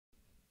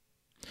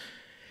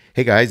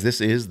Hey guys, this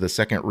is the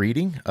second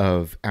reading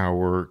of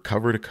our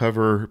cover to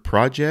cover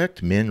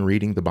project, Men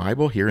Reading the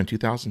Bible, here in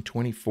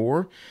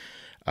 2024.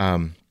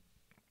 I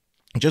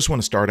just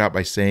want to start out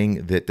by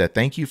saying that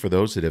thank you for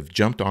those that have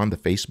jumped on the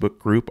Facebook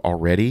group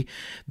already.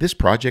 This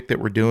project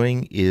that we're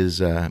doing is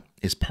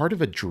part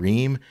of a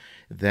dream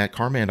that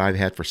Karma and I've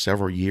had for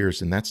several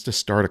years, and that's to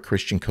start a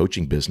Christian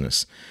coaching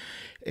business.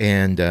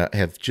 And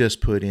have just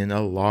put in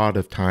a lot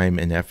of time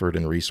and effort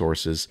and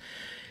resources,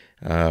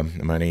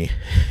 money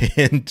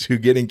into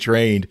getting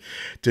trained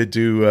to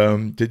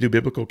do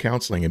biblical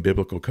counseling and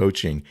biblical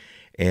coaching,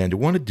 and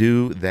want to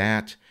do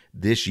that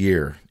this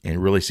year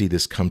and really see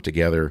this come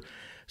together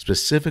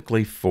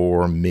specifically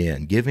for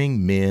men,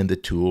 giving men the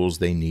tools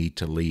they need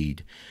to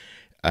lead.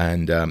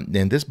 And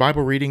this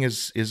Bible reading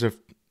is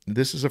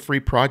a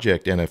free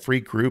project and a free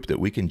group that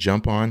we can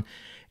jump on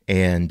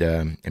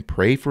and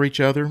pray for each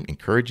other,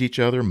 encourage each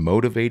other,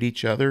 motivate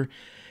each other.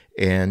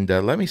 And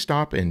let me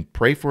stop and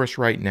pray for us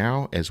right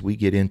now as we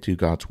get into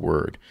God's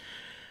Word.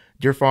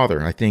 Dear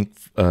Father, I think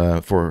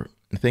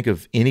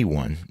of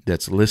anyone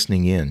that's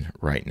listening in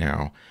right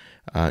now,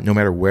 no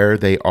matter where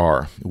they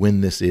are,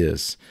 when this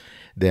is,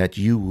 that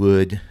you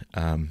would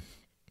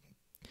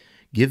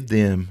give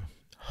them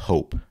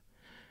hope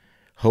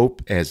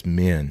as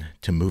men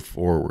to move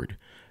forward,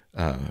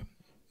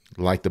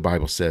 like the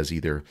Bible says,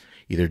 either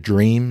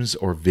dreams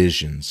or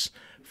visions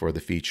for the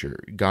future.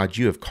 God,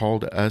 you have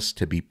called us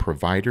to be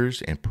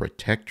providers and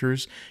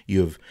protectors.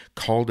 You have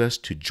called us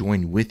to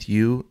join with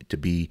you, to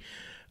be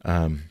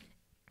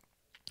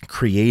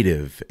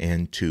creative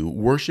and to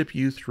worship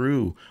you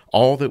through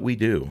all that we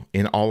do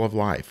in all of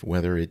life,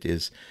 whether it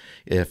is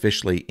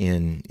officially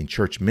in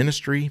church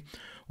ministry,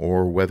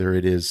 or whether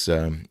it is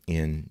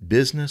in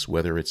business,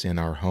 whether it's in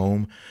our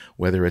home,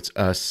 whether it's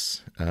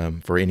us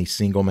for any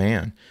single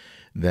man,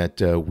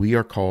 that we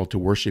are called to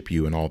worship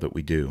you in all that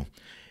we do.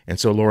 And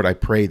so, Lord, I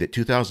pray that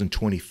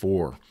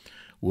 2024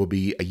 will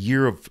be a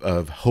year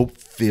of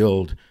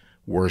hope-filled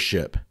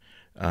worship,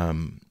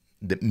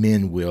 that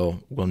men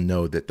will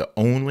know that the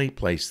only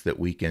place that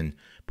we can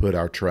put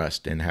our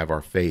trust and have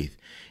our faith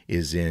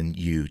is in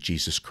you,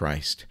 Jesus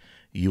Christ.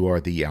 You are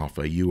the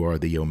Alpha. You are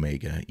the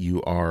Omega.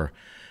 You are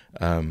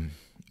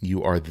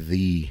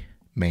the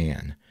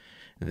man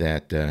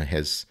that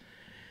has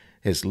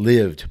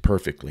lived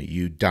perfectly.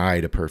 You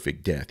died a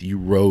perfect death. You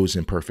rose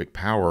in perfect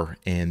power,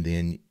 and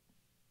then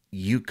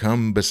you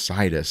come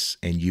beside us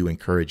and you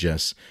encourage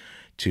us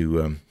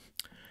to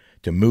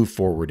move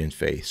forward in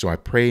faith. So I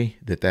pray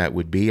that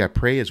would be. I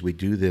pray as we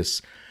do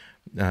this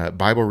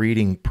Bible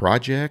reading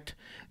project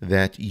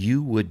that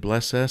you would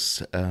bless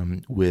us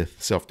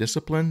with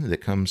self-discipline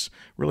that comes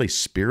really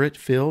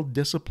spirit-filled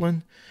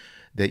discipline,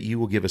 that you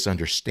will give us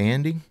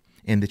understanding,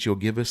 and that you'll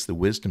give us the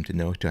wisdom to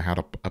know how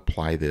to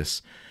apply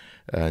this,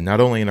 not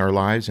only in our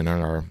lives and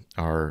in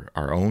our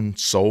own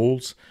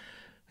souls,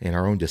 in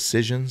our own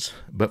decisions,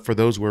 but for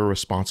those we're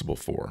responsible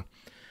for.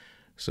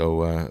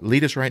 So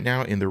lead us right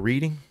now in the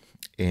reading,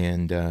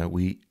 and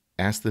we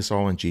ask this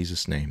all in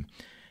Jesus' name.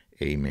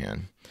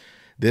 Amen.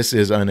 This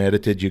is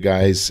unedited, you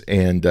guys,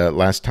 and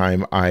last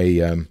time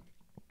I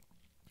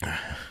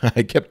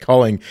kept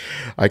calling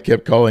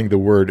the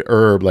word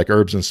herb, like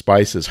herbs and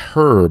spices,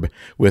 herb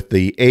with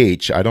the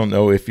H. I don't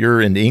know if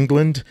you're in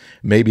England,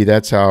 maybe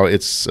that's how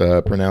it's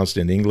pronounced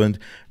in England,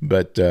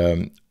 but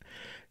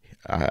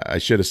I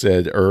should have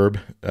said herb,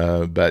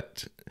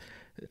 but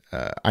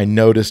I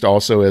noticed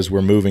also as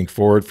we're moving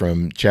forward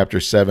from chapter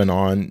 7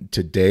 on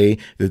today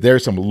that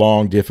there's some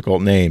long,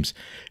 difficult names.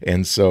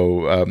 And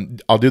so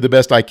I'll do the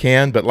best I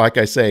can. But like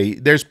I say,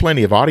 there's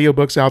plenty of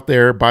audiobooks out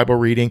there, Bible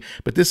reading.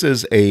 But this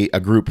is a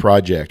group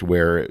project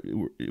where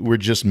we're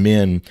just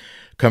men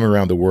coming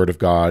around the Word of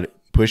God,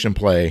 push and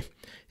play,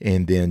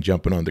 and then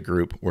jumping on the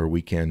group where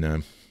we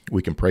can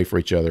pray for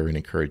each other and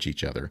encourage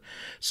each other.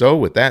 So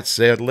with that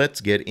said,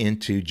 let's get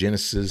into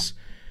Genesis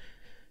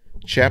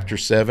chapter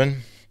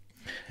 7.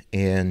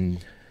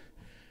 And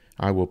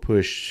I will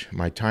push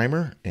my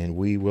timer, and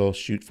we will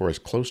shoot for as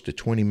close to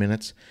 20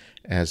 minutes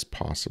as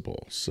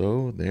possible.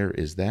 So there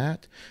is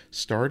that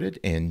started.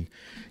 And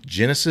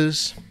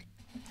Genesis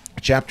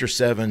chapter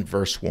 7,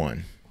 verse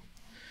 1.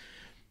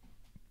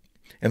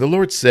 And the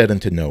Lord said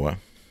unto Noah,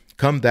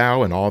 Come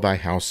thou and all thy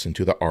house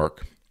into the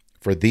ark,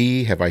 for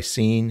thee have I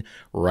seen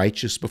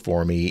righteous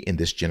before me in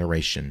this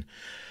generation.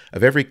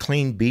 Of every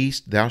clean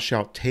beast thou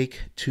shalt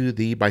take to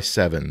thee by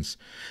sevens,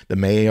 the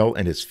male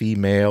and his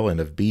female, and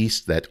of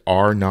beasts that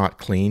are not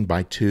clean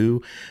by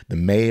two, the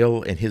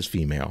male and his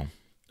female.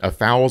 Of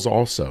fowls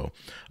also,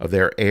 of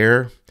the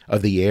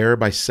air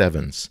by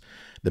sevens,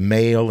 the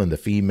male and the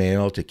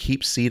female, to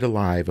keep seed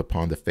alive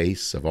upon the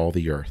face of all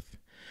the earth.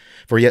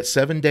 For yet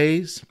 7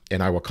 days,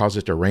 and I will cause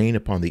it to rain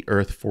upon the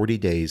earth 40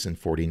 days and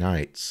 40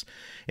 nights,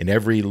 and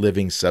every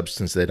living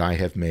substance that I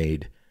have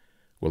made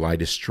will I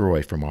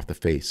destroy from off the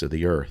face of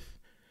the earth.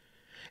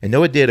 And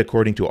Noah did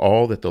according to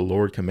all that the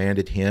Lord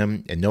commanded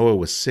him, and Noah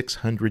was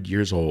 600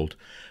 years old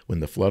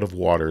when the flood of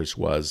waters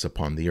was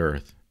upon the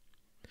earth.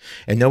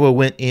 And Noah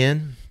went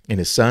in, and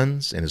his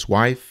sons, and his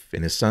wife,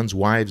 and his sons'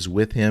 wives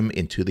with him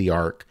into the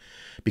ark,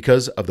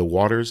 because of the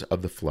waters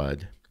of the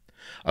flood.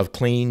 Of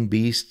clean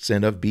beasts,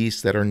 and of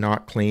beasts that are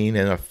not clean,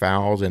 and of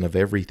fowls, and of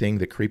everything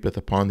that creepeth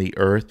upon the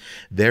earth,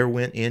 there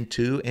went in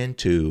two and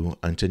two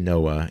unto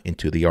Noah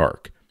into the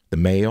ark, the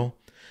male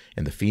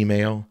and the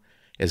female,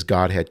 as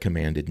God had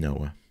commanded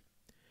Noah.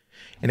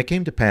 And it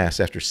came to pass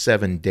after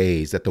 7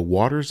 days that the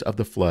waters of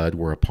the flood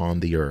were upon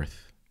the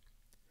earth.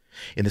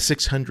 In the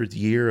 600th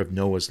year of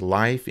Noah's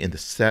life, in the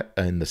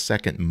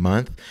second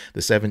month,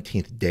 the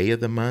 17th day of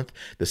the month,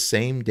 the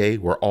same day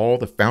were all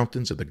the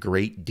fountains of the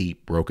great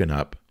deep broken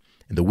up,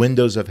 and the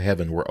windows of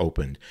heaven were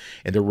opened,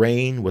 and the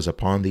rain was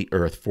upon the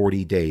earth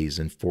 40 days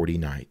and 40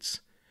 nights.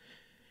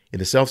 In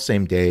the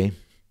selfsame day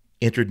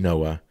entered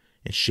Noah,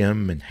 and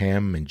Shem, and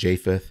Ham, and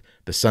Japheth,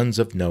 the sons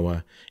of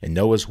Noah, and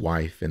Noah's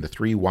wife, and the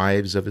 3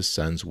 wives of his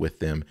sons with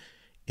them,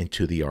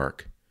 into the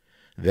ark.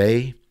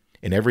 They,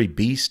 and every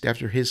beast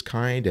after his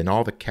kind, and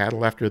all the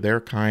cattle after their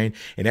kind,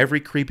 and every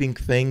creeping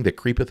thing that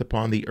creepeth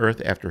upon the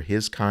earth after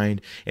his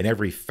kind, and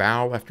every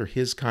fowl after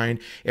his kind,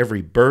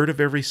 every bird of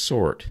every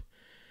sort.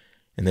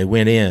 And they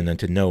went in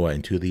unto Noah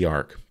into the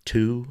ark,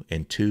 2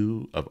 and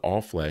 2 of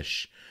all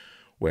flesh,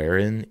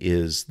 wherein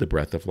is the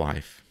breath of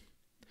life.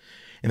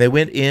 And they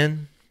went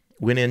in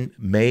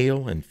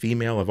male and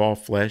female of all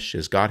flesh,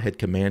 as God had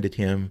commanded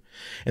him.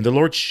 And the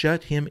Lord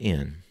shut him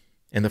in,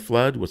 and the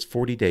flood was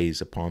 40 days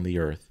upon the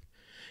earth.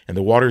 And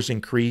the waters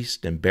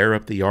increased and bare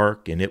up the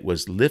ark, and it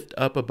was lift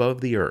up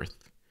above the earth.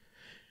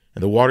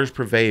 And the waters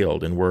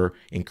prevailed and were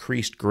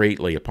increased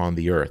greatly upon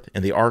the earth.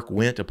 And the ark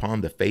went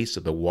upon the face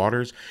of the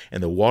waters,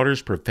 and the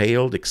waters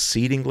prevailed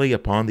exceedingly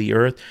upon the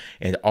earth,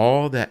 and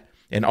all the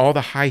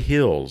high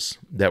hills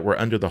that were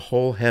under the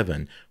whole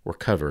heaven were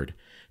covered.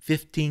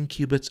 15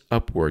 cubits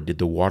upward did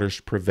the waters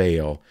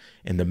prevail,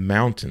 and the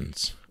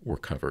mountains were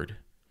covered.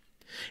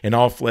 And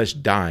all flesh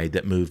died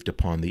that moved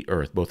upon the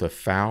earth, both of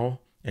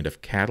fowl, and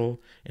of cattle,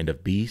 and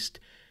of beast,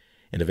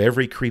 and of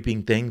every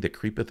creeping thing that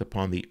creepeth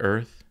upon the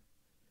earth,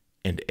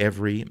 and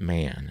every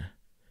man,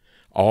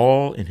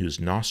 all in whose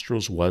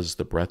nostrils was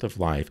the breath of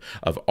life,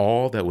 of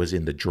all that was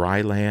in the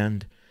dry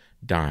land,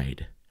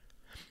 died.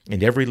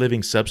 And every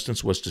living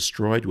substance was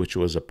destroyed which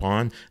was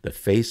upon the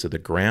face of the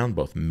ground,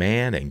 both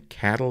man and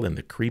cattle, and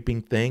the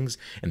creeping things,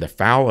 and the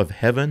fowl of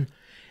heaven,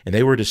 and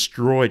they were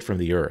destroyed from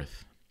the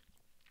earth.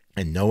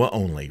 And Noah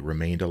only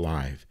remained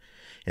alive,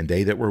 and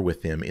they that were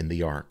with him in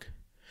the ark.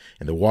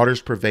 And the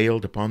waters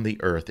prevailed upon the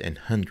earth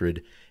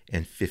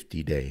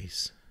 150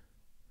 days.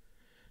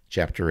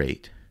 Chapter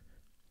 8.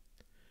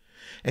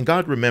 And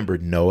God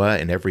remembered Noah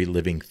and every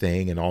living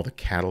thing, and all the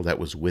cattle that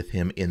was with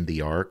him in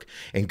the ark.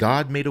 And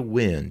God made a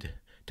wind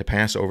to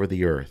pass over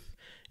the earth,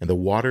 and the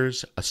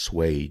waters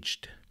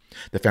assuaged.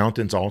 The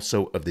fountains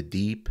also of the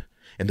deep,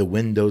 and the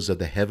windows of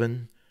the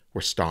heaven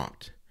were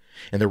stopped.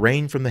 And the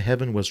rain from the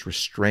heaven was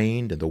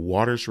restrained, and the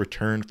waters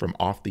returned from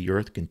off the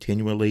earth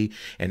continually.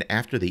 And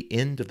after the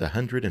end of the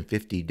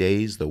 150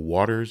 days, the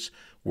waters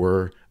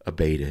were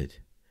abated.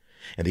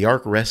 And the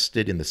ark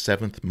rested in the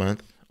 7th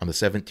month, on the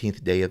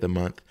 17th day of the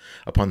month,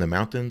 upon the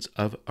mountains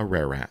of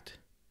Ararat.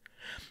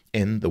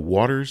 And the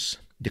waters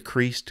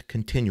decreased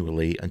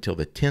continually until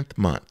the 10th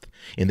month.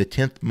 In the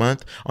 10th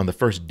month, on the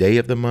 1st day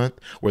of the month,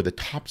 were the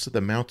tops of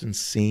the mountains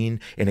seen.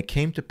 And it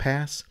came to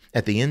pass,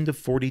 at the end of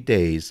 40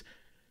 days,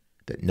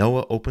 that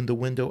Noah opened the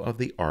window of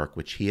the ark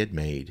which he had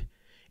made,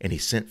 and he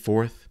sent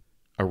forth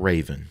a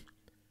raven,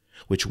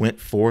 which went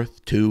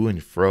forth to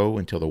and fro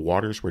until the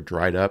waters were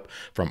dried up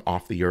from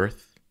off the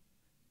earth.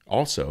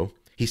 Also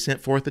he sent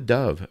forth a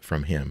dove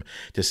from him,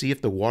 to see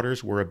if the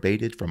waters were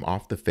abated from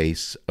off the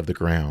face of the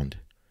ground.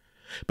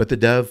 But the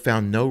dove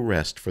found no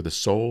rest for the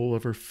sole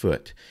of her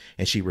foot,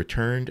 and she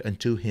returned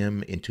unto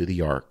him into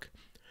the ark,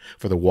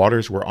 for the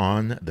waters were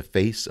on the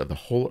face of the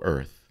whole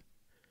earth.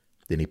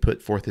 Then he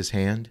put forth his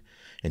hand,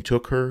 and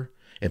took her,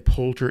 and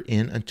pulled her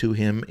in unto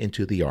him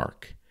into the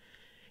ark.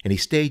 And he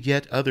stayed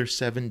yet other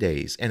 7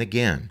 days. And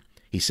again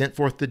he sent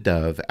forth the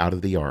dove out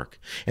of the ark.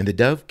 And the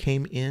dove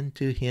came in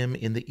to him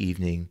in the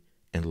evening,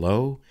 and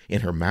lo,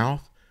 in her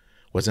mouth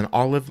was an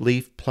olive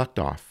leaf plucked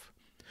off.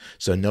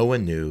 So Noah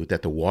knew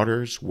that the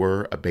waters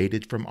were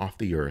abated from off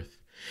the earth.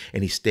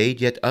 And he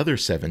stayed yet other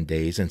 7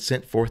 days, and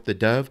sent forth the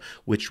dove,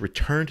 which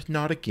returned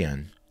not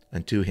again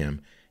unto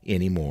him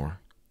any more.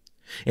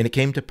 And it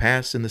came to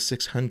pass in the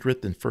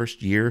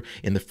 601st year,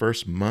 in the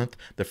 1st month,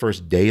 the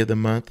 1st day of the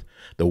month,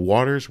 the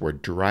waters were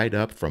dried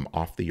up from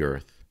off the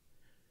earth.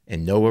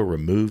 And Noah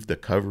removed the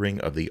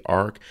covering of the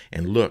ark,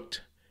 and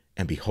looked,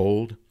 and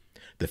behold,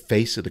 the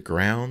face of the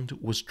ground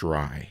was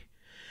dry.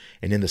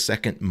 And in the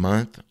 2nd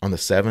month, on the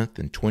 7th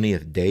and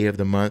 20th day of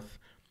the month,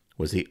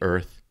 was the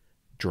earth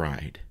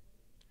dried.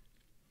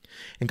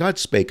 And God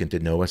spake unto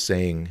Noah,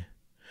 saying,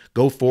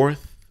 Go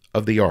forth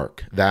of the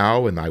ark,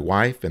 thou and thy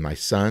wife and thy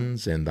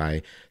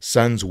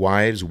sons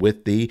wives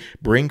with thee.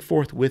 Bring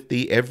forth with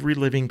thee every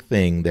living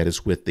thing that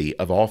is with thee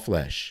of all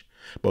flesh,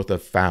 both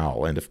of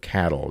fowl and of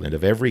cattle, and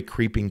of every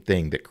creeping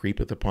thing that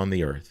creepeth upon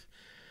the earth,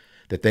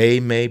 that they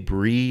may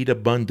breed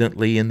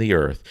abundantly in the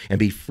earth, and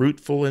be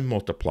fruitful and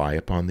multiply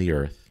upon the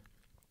earth.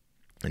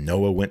 And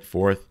Noah went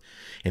forth,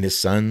 and his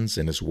sons,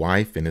 and his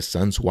wife, and his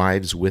sons'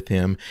 wives with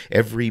him,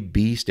 every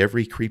beast,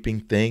 every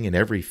creeping thing, and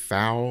every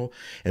fowl,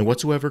 and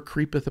whatsoever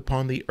creepeth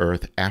upon the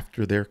earth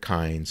after their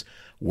kinds,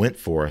 went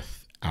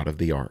forth out of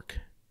the ark.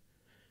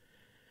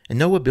 And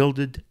Noah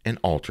builded an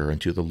altar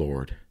unto the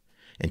Lord,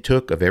 and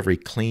took of every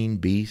clean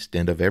beast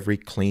and of every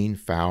clean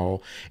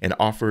fowl, and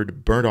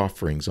offered burnt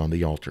offerings on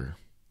the altar.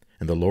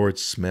 And the Lord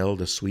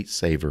smelled a sweet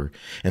savor,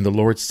 and the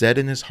Lord said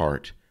in his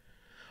heart,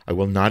 I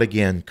will not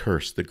again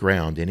curse the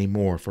ground any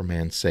more for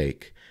man's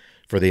sake,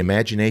 for the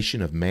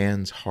imagination of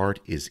man's heart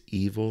is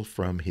evil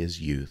from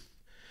his youth.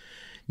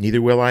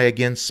 Neither will I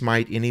again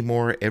smite any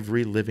more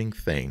every living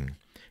thing,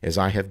 as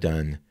I have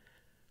done,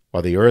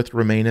 while the earth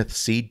remaineth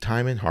seed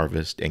time and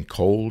harvest, and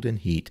cold and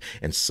heat,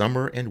 and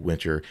summer and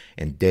winter,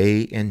 and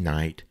day and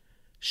night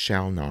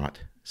shall not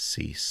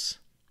cease.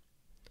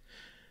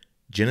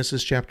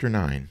 Genesis chapter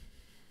 9.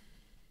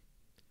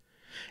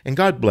 And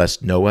God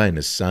blessed Noah and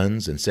his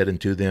sons, and said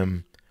unto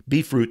them,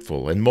 Be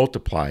fruitful, and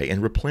multiply,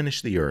 and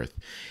replenish the earth.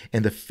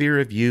 And the fear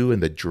of you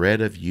and the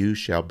dread of you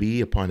shall be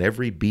upon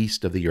every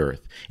beast of the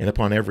earth, and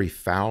upon every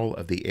fowl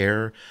of the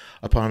air,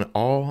 upon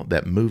all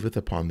that moveth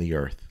upon the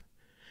earth.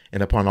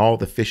 And upon all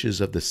the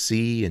fishes of the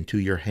sea into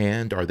your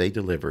hand are they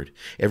delivered.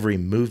 Every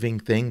moving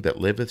thing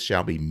that liveth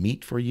shall be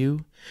meat for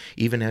you,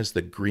 even as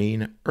the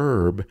green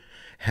herb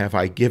have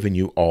I given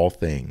you all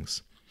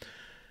things.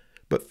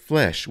 But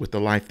flesh with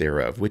the life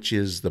thereof, which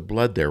is the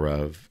blood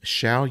thereof,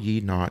 shall ye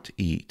not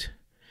eat.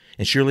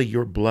 And surely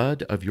your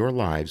blood of your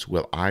lives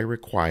will I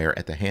require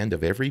at the hand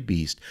of every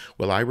beast,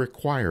 will I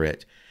require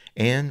it,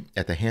 and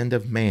at the hand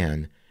of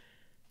man,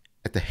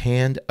 at the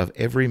hand of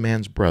every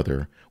man's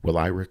brother will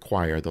I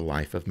require the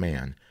life of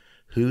man.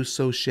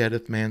 Whoso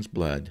sheddeth man's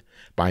blood,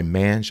 by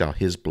man shall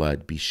his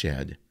blood be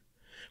shed.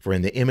 For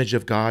in the image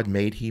of God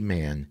made he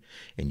man,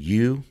 and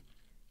you,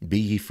 be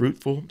ye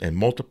fruitful, and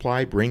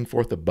multiply, bring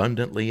forth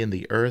abundantly in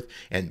the earth,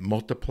 and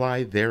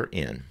multiply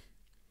therein.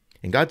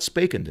 And God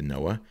spake unto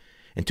Noah,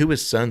 and to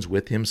his sons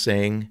with him,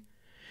 saying,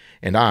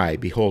 And I,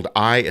 behold,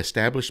 I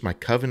establish my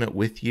covenant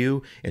with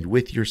you, and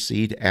with your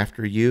seed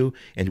after you,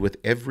 and with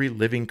every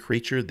living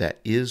creature that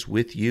is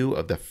with you,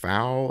 of the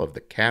fowl, of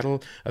the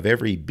cattle, of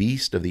every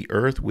beast of the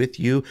earth with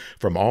you,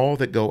 from all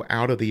that go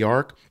out of the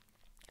ark,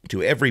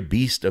 to every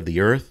beast of the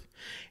earth,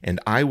 and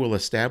I will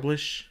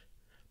establish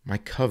my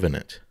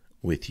covenant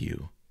with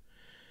you.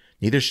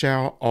 Neither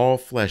shall all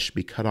flesh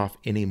be cut off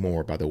any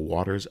more by the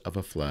waters of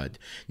a flood,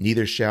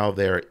 neither shall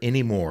there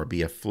any more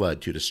be a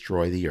flood to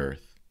destroy the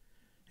earth.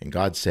 And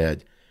God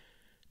said,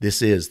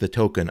 This is the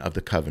token of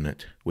the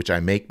covenant, which I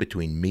make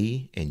between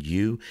me and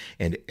you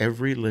and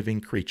every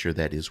living creature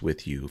that is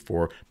with you,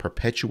 for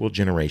perpetual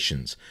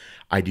generations.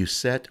 I do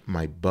set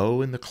my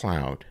bow in the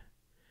cloud,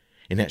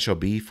 and that shall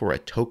be for a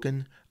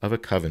token of a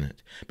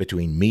covenant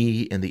between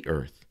me and the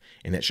earth.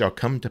 And it shall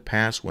come to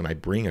pass when I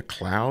bring a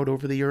cloud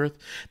over the earth,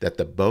 that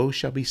the bow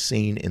shall be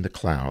seen in the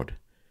cloud.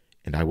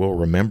 And I will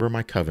remember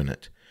my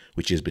covenant,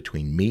 which is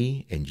between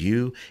me and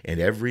you and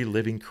every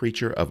living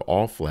creature of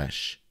all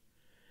flesh.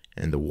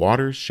 And the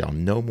waters shall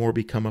no more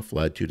become a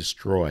flood to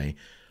destroy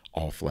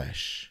all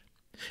flesh.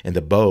 And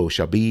the bow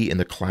shall be in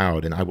the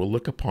cloud, and I will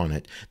look upon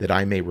it, that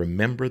I may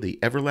remember the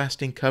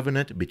everlasting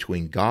covenant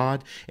between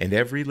God and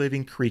every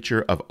living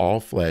creature of all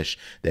flesh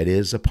that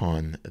is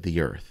upon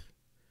the earth.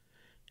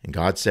 And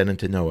God said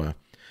unto Noah,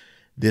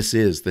 This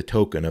is the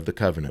token of the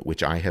covenant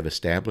which I have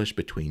established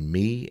between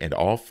me and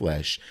all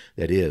flesh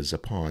that is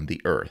upon the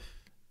earth.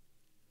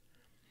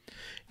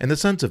 And the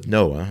sons of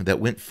Noah that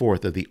went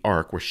forth of the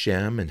ark were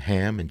Shem, and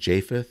Ham, and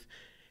Japheth.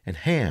 And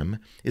Ham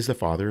is the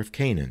father of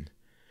Canaan.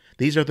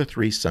 These are the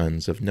 3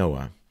 sons of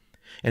Noah.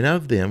 And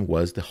of them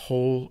was the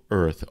whole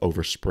earth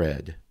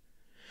overspread.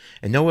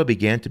 And Noah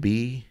began to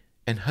be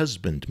an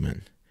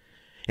husbandman.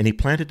 And he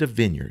planted a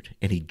vineyard,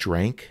 and he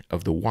drank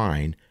of the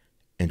wine,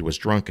 and was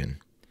drunken.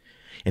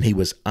 And he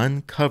was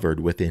uncovered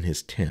within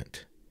his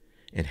tent.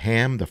 And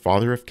Ham, the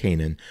father of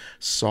Canaan,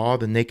 saw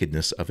the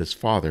nakedness of his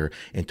father,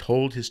 and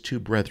told his 2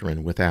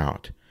 brethren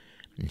without.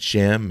 And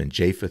Shem and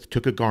Japheth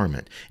took a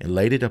garment, and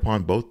laid it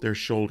upon both their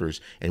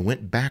shoulders, and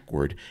went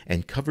backward,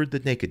 and covered the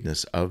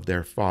nakedness of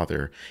their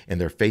father,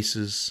 and their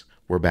faces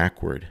were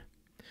backward.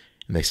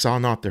 And they saw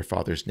not their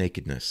father's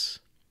nakedness.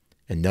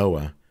 And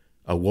Noah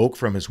awoke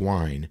from his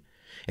wine,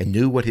 and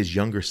knew what his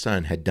younger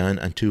son had done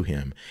unto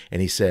him.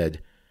 And he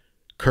said,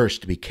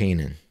 Cursed be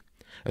Canaan.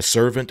 A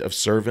servant of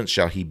servants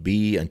shall he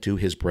be unto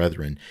his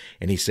brethren.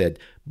 And he said,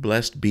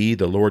 Blessed be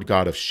the Lord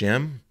God of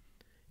Shem,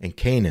 and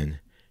Canaan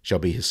shall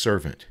be his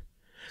servant.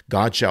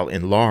 God shall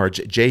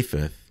enlarge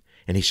Japheth,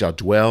 and he shall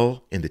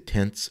dwell in the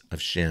tents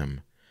of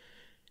Shem.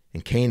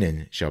 And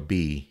Canaan shall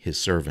be his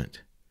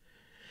servant.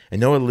 And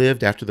Noah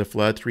lived after the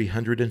flood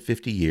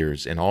 350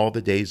 years, and all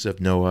the days of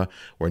Noah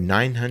were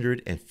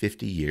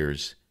 950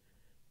 years,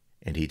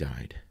 and he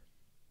died.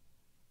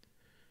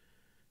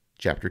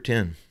 Chapter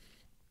 10.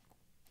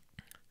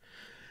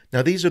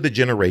 Now these are the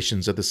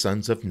generations of the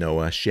sons of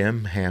Noah,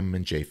 Shem, Ham,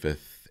 and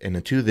Japheth, and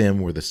unto them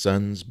were the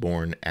sons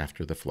born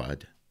after the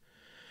flood.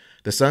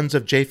 The sons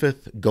of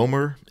Japheth,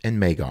 Gomer and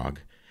Magog.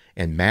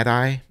 and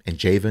Madai, and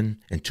Javan,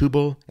 and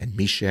Tubal, and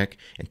Meshech,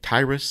 and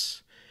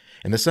Tyrus,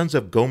 and the sons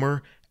of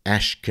Gomer,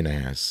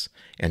 Ashkenaz,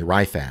 and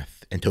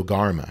Riphath, and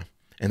Togarmah,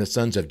 and the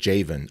sons of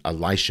Javan,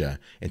 Elisha,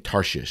 and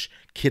Tarshish,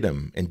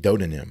 Kittim, and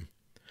Dodanim.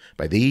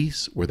 By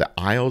these were the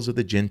isles of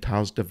the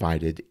Gentiles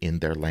divided in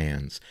their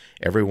lands,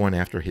 every one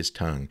after his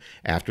tongue,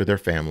 after their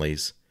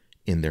families,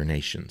 in their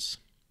nations.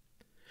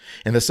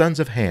 And the sons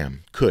of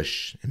Ham,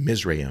 Cush, and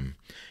Mizraim,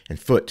 and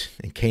Phut,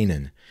 and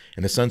Canaan,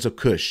 and the sons of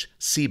Cush,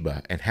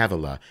 Seba, and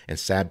Havilah, and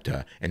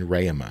Sabta, and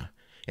Raamah,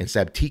 and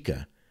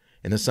Sabteka,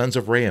 and the sons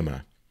of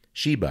Raamah,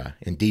 Sheba,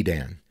 and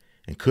Dedan.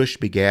 And Cush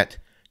begat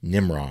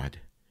Nimrod.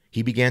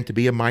 He began to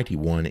be a mighty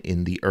one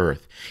in the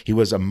earth. He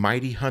was a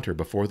mighty hunter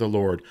before the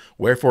Lord.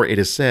 Wherefore it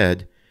is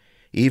said,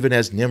 even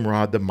as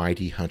Nimrod the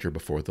mighty hunter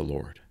before the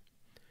Lord.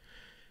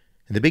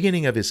 And the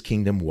beginning of his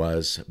kingdom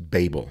was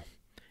Babel,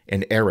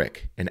 and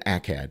Erech, and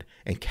Akkad,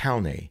 and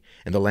Calneh,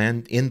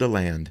 and in the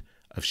land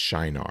of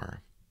Shinar.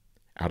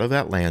 Out of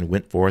that land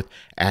went forth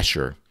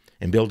Asshur,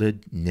 and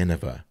builded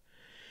Nineveh,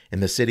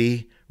 and the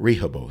city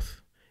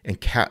Rehoboth,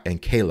 and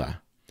Calah,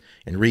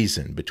 and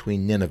Rezin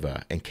between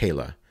Nineveh and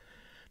Calah.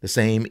 The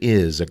same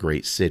is a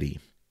great city.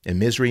 And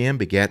Mizraim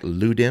begat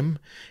Ludim,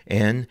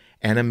 and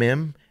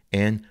Anamim,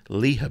 and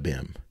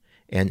Lehabim,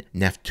 and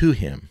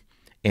Naphtuhim,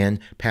 and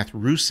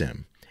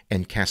Pathrusim,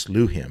 and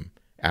Casluhim,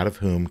 out of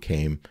whom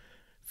came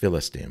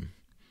Philistim,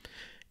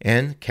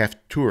 and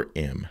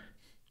Caphturim.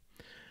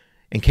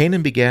 And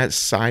Canaan begat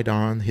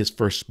Sidon his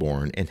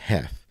firstborn, and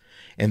Heth,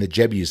 and the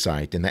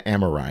Jebusite, and the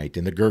Amorite,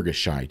 and the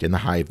Girgashite, and the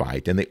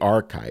Hivite, and the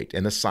Archite,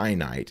 and the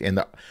Sinite, and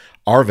the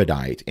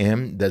Arvadite,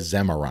 and the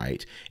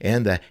Zemarite,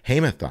 and the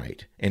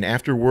Hamathite, and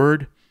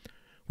afterward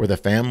were the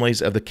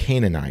families of the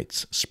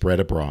Canaanites spread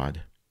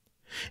abroad.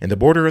 And the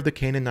border of the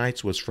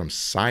Canaanites was from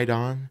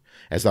Sidon,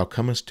 as thou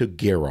comest to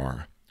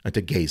Gerar,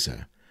 unto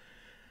Gaza,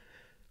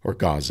 or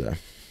Gaza,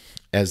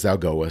 as thou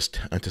goest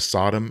unto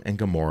Sodom and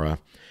Gomorrah,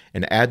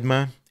 and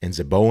Admah, and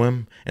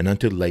Zeboim, and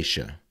unto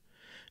Lasha.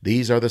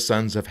 These are the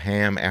sons of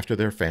Ham after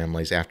their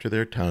families, after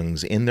their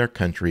tongues, in their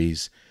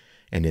countries,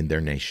 and in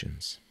their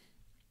nations.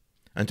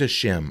 Unto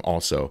Shem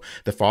also,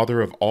 the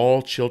father of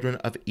all children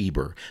of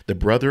Eber, the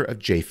brother of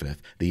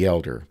Japheth, the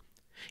elder.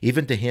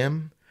 Even to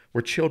him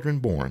were children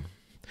born.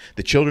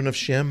 The children of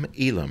Shem,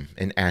 Elam,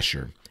 and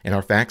Asher, and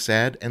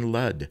Arphaxad, and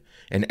Lud,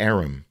 and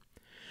Aram.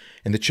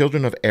 And the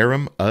children of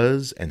Aram,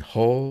 Uz, and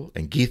Hul,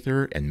 and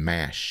Gether, and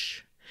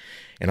Mash.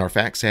 And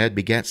Arphaxad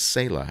begat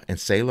Salah, and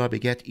Salah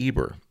begat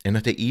Eber. And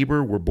unto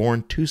Eber were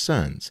born 2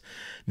 sons.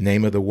 The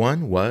name of the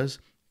one was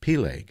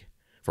Peleg,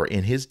 for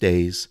in his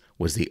days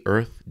was the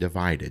earth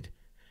divided.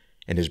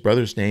 And his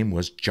brother's name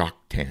was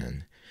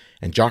Joktan.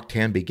 And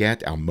Joktan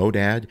begat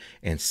Almodad,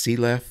 and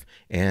Seleph,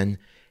 and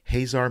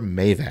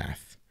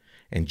Hazar-Mavath,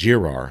 and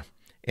Jerar,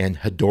 and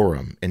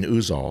Hadoram, and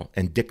Uzal,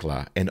 and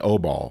Diklah, and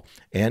Obal,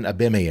 and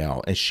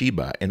Abimael, and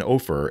Sheba, and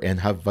Ophir,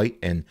 and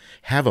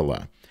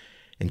Havilah,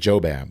 and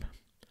Jobab.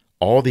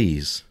 All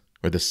these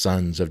were the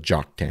sons of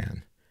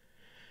Joktan.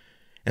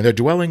 And their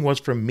dwelling was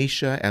from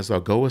Mesha as thou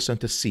goest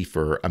unto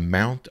Sephir, a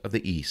mount of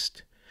the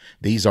east.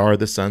 These are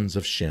the sons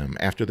of Shem,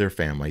 after their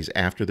families,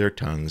 after their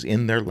tongues,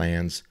 in their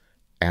lands,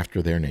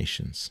 after their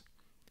nations.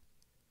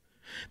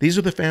 These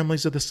are the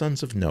families of the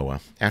sons of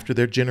Noah, after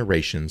their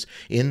generations,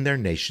 in their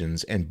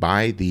nations, and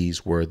by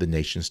these were the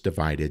nations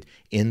divided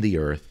in the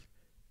earth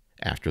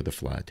after the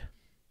flood.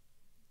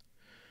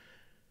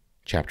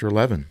 Chapter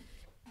 11.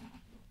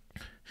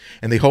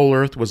 And the whole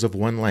earth was of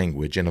one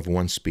language and of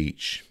one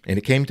speech. And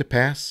it came to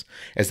pass,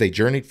 as they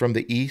journeyed from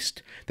the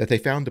east, that they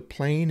found a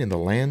plain in the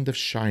land of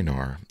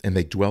Shinar, and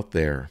they dwelt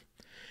there.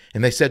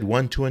 And they said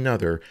one to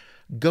another,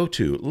 Go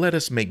to, let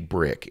us make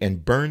brick,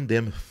 and burn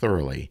them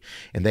thoroughly.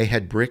 And they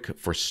had brick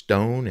for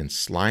stone, and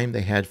slime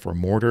they had for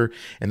mortar.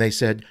 And they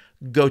said,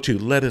 Go to,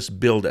 let us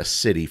build a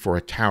city for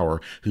a tower,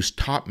 whose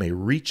top may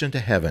reach unto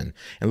heaven.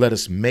 And let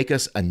us make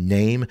us a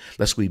name,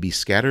 lest we be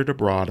scattered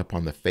abroad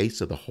upon the face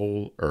of the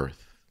whole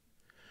earth.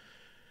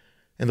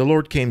 And the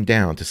Lord came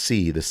down to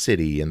see the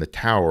city and the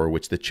tower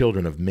which the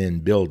children of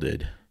men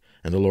builded.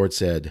 And the Lord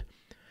said,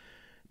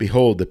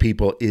 Behold, the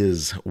people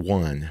is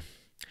one,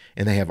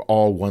 and they have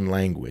all one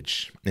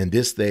language. And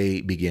this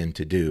they begin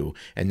to do.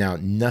 And now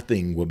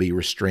nothing will be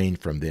restrained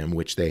from them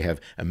which they have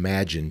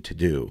imagined to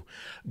do.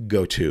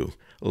 Go to,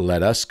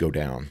 let us go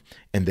down,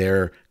 and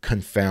there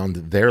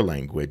confound their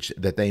language,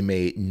 that they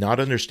may not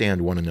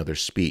understand one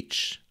another's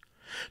speech.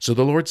 So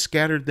the Lord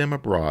scattered them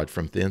abroad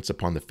from thence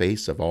upon the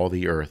face of all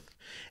the earth.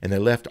 And they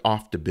left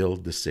off to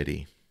build the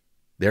city.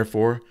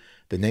 Therefore,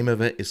 the name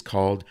of it is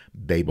called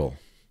Babel,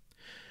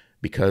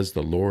 because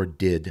the Lord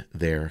did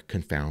there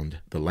confound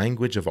the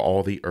language of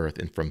all the earth,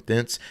 and from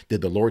thence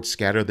did the Lord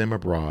scatter them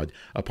abroad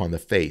upon the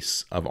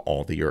face of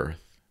all the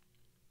earth.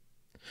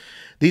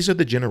 These are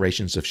the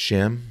generations of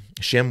Shem.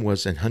 Shem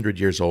was 100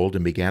 years old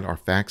and begat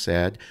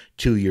Arphaxad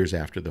 2 years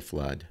after the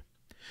flood.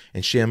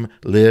 And Shem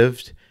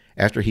lived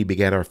after he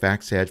begat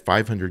Arphaxad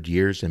 500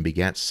 years and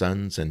begat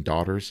sons and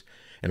daughters.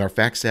 And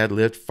Arphaxad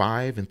lived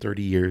 35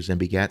 years and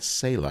begat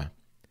Salah.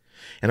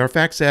 And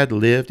Arphaxad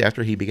lived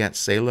after he begat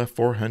Salah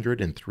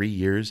 403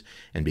 years,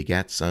 and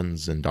begat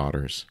sons and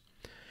daughters.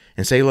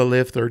 And Salah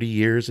lived 30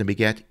 years, and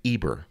begat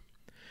Eber.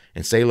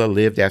 And Salah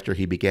lived after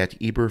he begat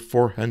Eber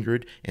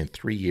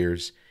 403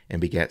 years, and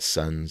begat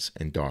sons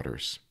and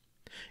daughters.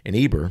 And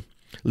Eber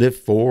lived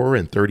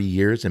 34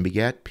 years, and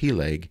begat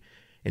Peleg.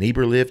 And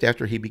Eber lived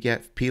after he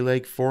begat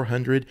Peleg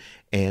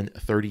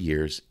 430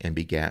 years, and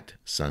begat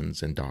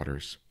sons and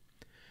daughters.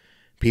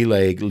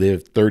 Peleg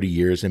lived 30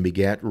 years, and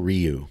begat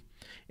Reu.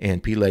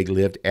 And Peleg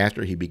lived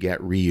after he begat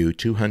Reu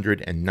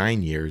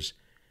 209 years,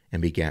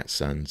 and begat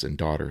sons and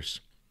daughters.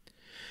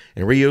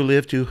 And Reu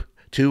lived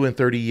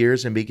 32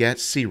 years, and begat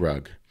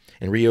Serug.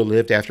 And Reu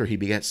lived after he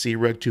begat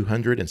Serug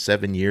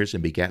 207 years,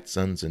 and begat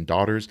sons and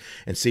daughters.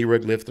 And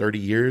Serug lived 30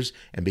 years,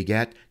 and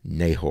begat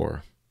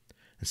Nahor.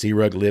 And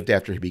Serug lived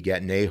after he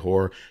begat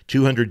Nahor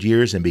 200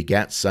 years, and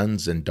begat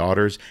sons and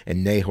daughters.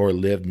 And Nahor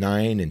lived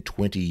 29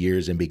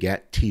 years, and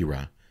begat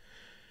Terah.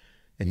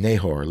 And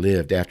Nahor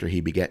lived after he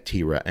begat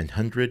Terah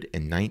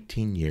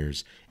 119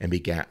 years, and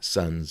begat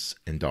sons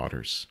and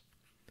daughters.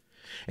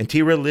 And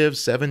Terah lived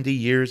 70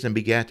 years, and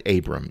begat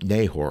Abram,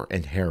 Nahor,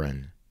 and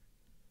Haran.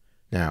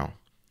 Now,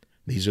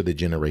 these are the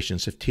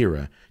generations of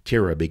Terah.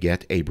 Terah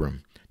begat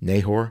Abram,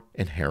 Nahor,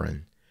 and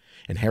Haran.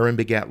 And Haran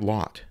begat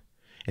Lot.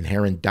 And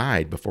Haran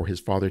died before his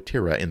father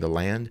Terah in the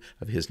land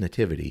of his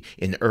nativity,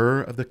 in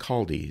Ur of the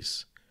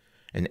Chaldees.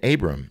 And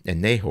Abram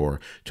and Nahor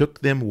took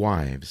them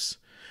wives.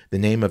 The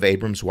name of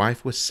Abram's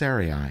wife was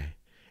Sarai,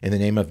 and the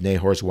name of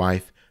Nahor's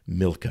wife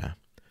Milcah,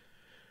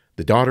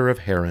 the daughter of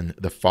Haran,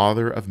 the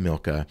father of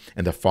Milcah,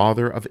 and the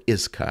father of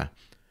Iscah.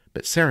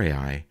 But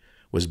Sarai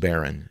was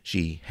barren;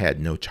 she had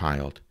no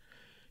child.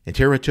 And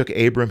Terah took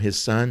Abram his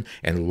son,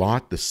 and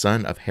Lot the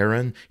son of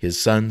Haran,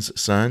 his son's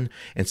son,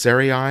 and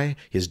Sarai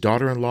his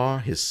daughter-in-law,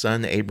 his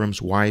son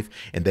Abram's wife,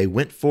 and they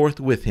went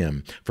forth with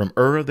him from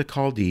Ur of the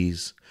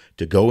Chaldees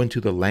to go into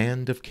the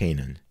land of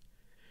Canaan.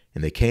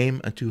 And they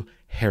came unto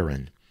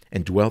Haran,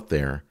 and dwelt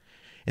there.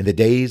 And the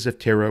days of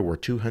Terah were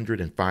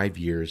 205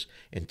 years,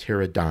 and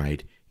Terah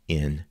died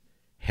in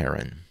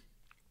Haran.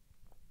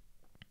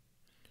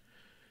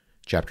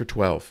 Chapter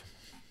 12.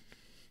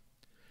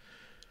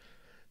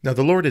 Now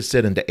the Lord had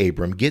said unto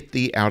Abram, Get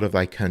thee out of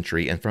thy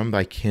country, and from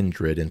thy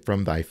kindred, and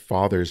from thy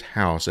father's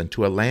house,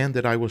 unto a land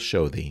that I will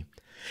show thee.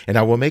 And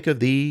I will make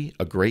of thee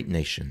a great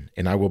nation,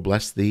 and I will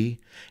bless thee,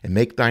 and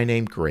make thy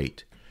name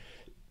great.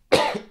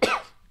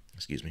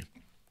 Excuse me.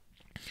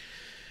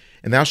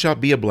 And thou shalt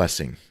be a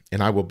blessing,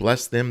 and I will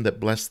bless them that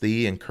bless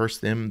thee, and curse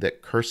them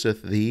that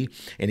curseth thee,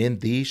 and in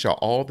thee shall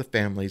all the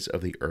families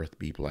of the earth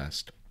be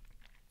blessed.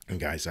 And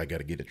guys, I got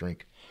to get a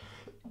drink.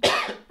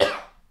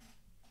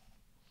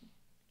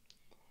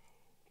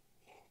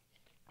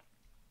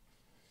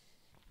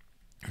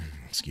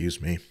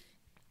 Excuse me.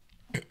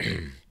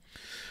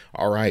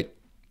 All right.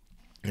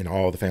 And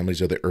all the families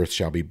of the earth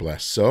shall be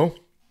blessed. So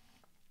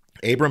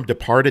Abram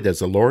departed as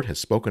the Lord had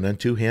spoken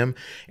unto him,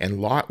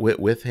 and Lot went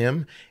with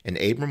him. And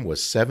Abram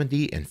was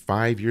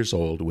 75 years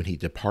old when he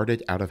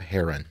departed out of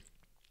Haran.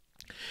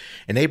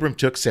 And Abram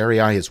took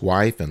Sarai his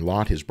wife, and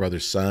Lot his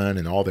brother's son,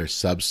 and all their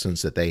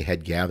substance that they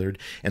had gathered,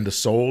 and the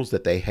souls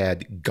that they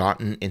had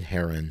gotten in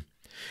Haran.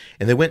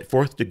 And they went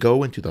forth to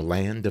go into the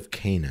land of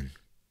Canaan.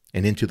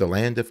 And into the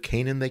land of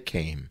Canaan they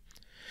came.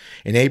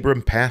 And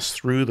Abram passed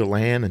through the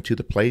land unto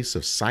the place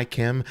of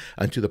Sichem,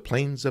 unto the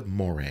plains of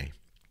Moreh.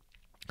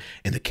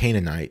 And the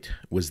Canaanite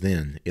was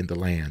then in the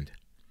land.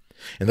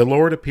 And the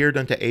Lord appeared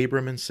unto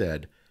Abram and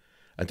said,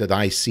 Unto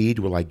thy seed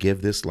will I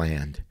give this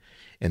land.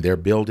 And there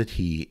builded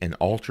he an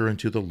altar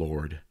unto the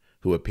Lord,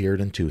 who appeared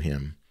unto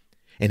him.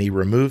 And he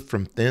removed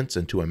from thence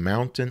unto a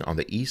mountain on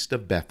the east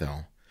of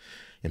Bethel,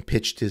 and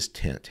pitched his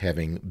tent,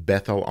 having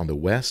Bethel on the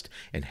west,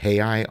 and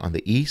Hai on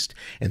the east.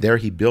 And there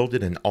he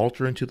builded an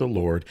altar unto the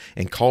Lord,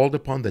 and called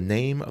upon the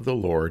name of the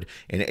Lord.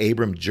 And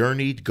Abram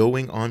journeyed,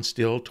 going on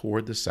still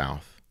toward the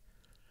south.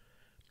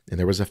 And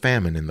there was a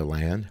famine in the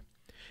land.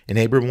 And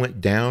Abram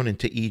went down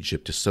into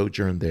Egypt to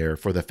sojourn there,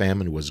 for the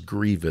famine was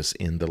grievous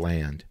in the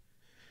land.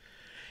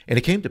 And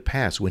it came to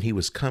pass, when he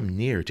was come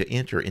near to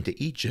enter into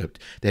Egypt,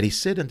 that he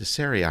said unto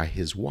Sarai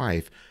his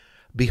wife,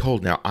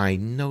 Behold, now I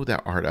know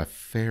thou art a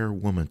fair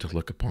woman to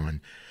look upon.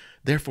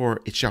 Therefore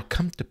it shall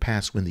come to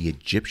pass, when the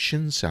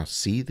Egyptians shall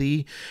see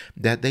thee,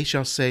 that they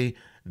shall say,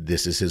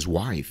 This is his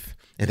wife,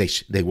 and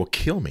they will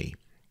kill me,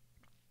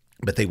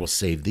 but they will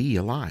save thee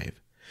alive.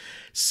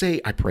 Say,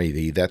 I pray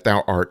thee, that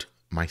thou art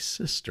my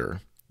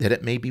sister, that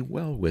it may be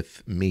well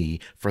with me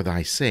for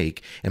thy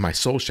sake, and my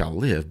soul shall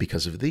live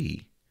because of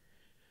thee.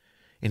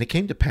 And it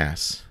came to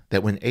pass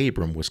that when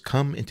Abram was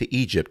come into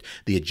Egypt,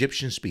 the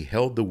Egyptians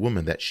beheld the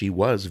woman, that she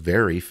was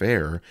very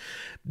fair.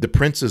 The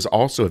princes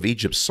also of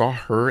Egypt saw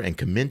her, and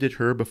commended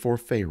her before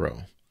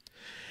Pharaoh.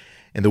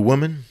 And the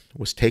woman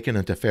was taken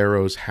unto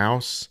Pharaoh's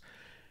house,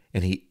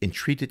 and he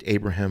entreated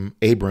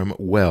Abram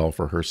well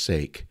for her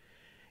sake.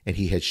 And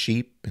he had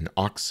sheep and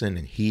oxen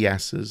and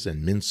he-asses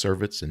and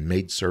men-servants and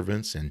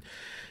maidservants and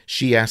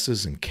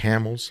she-asses and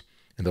camels.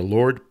 And the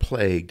Lord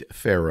plagued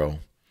Pharaoh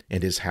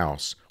and his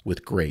house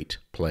with great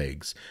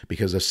plagues,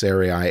 because of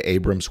Sarai,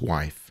 Abram's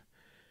wife.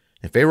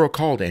 And Pharaoh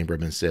called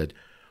Abram and said,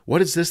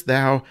 What is this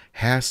thou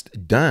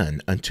hast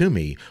done unto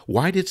me?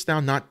 Why didst thou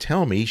not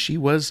tell me she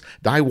was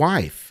thy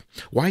wife?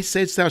 Why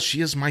saidst thou,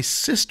 She is my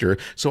sister,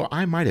 so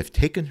I might have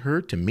taken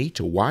her to me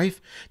to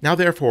wife? Now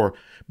therefore,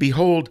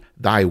 behold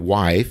thy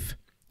wife,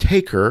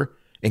 take her,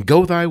 and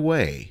go thy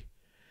way.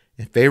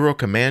 And Pharaoh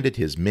commanded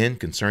his men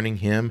concerning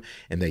him,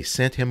 and they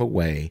sent him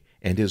away,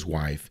 and his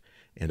wife,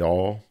 and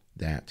all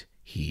that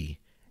he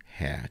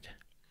had.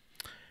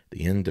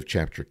 The end of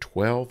chapter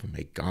 12.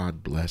 May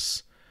God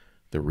bless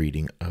the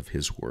reading of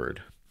his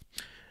word.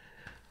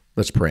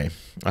 Let's pray.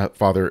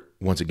 Father,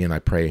 once again, I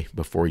pray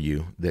before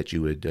you that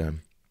you would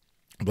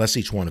bless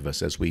each one of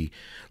us as we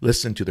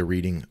listen to the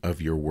reading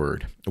of your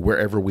word.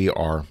 Wherever we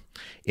are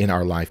in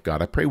our life,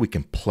 God, I pray we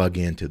can plug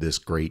into this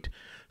great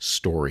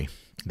story,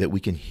 that we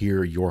can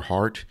hear your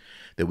heart,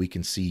 that we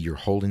can see your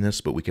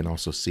holiness, but we can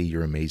also see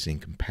your amazing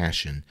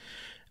compassion.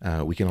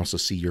 We can also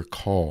see your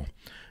call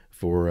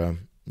for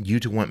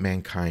you to want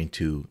mankind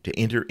to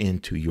enter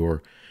into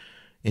your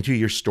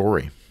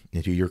story,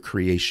 into your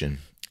creation,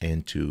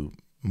 and to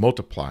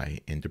multiply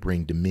and to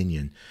bring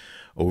dominion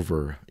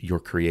over your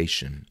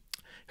creation.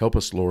 Help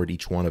us, Lord,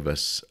 each one of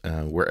us,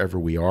 wherever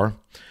we are,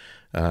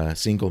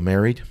 single,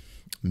 married,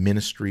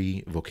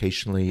 ministry,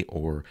 vocationally,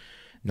 or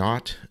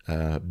not,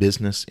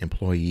 business,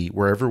 employee,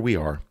 wherever we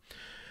are.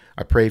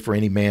 I pray for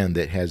any man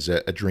that has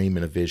a dream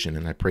and a vision,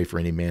 and I pray for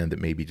any man that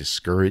may be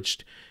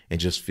discouraged and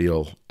just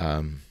feel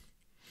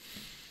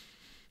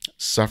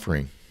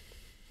suffering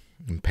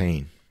and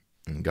pain.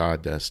 And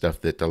God,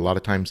 stuff that a lot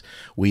of times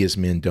we as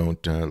men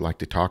don't like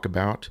to talk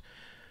about.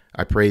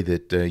 I pray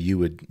that you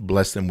would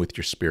bless them with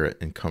your spirit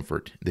and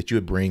comfort, that you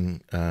would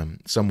bring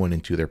someone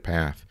into their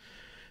path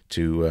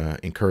to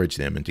encourage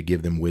them and to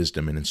give them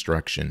wisdom and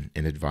instruction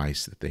and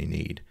advice that they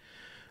need.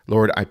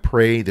 Lord, I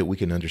pray that we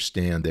can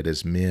understand that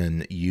as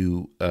men,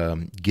 you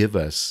give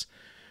us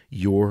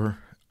your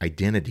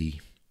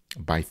identity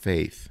by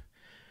faith.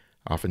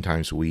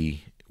 Oftentimes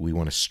we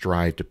want to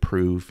strive to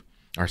prove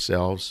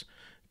ourselves,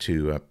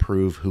 to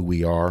prove who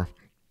we are,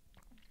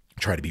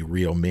 try to be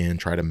real men,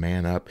 try to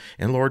man up.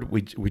 And Lord,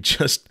 we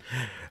just,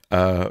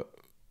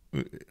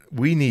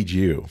 we need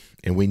you,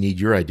 and we need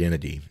your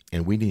identity,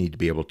 and we need to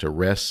be able to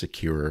rest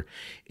secure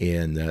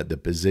in the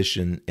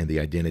position and the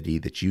identity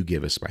that you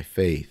give us by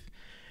faith,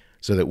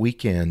 so that we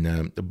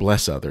can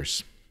bless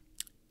others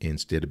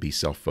instead of be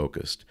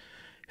self-focused.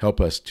 Help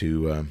us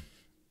to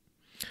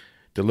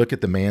look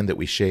at the man that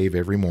we shave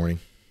every morning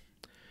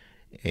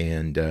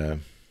and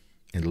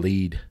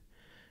lead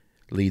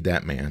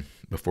that man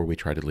before we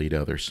try to lead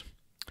others.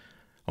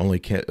 Only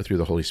through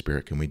the Holy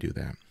Spirit can we do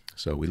that.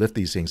 So we lift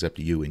these things up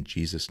to you in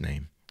Jesus'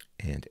 name,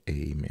 and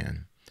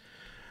amen.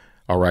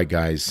 All right,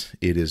 guys,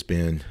 it has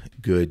been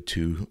good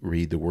to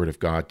read the Word of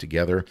God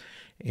together,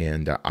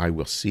 and I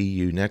will see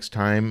you next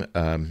time.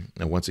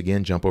 Once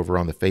again, jump over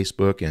on the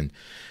Facebook and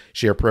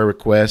share prayer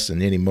requests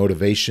and any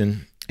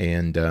motivation.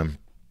 And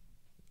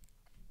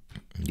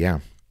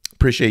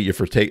appreciate you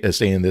for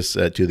staying this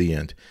to the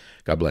end.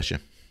 God bless you.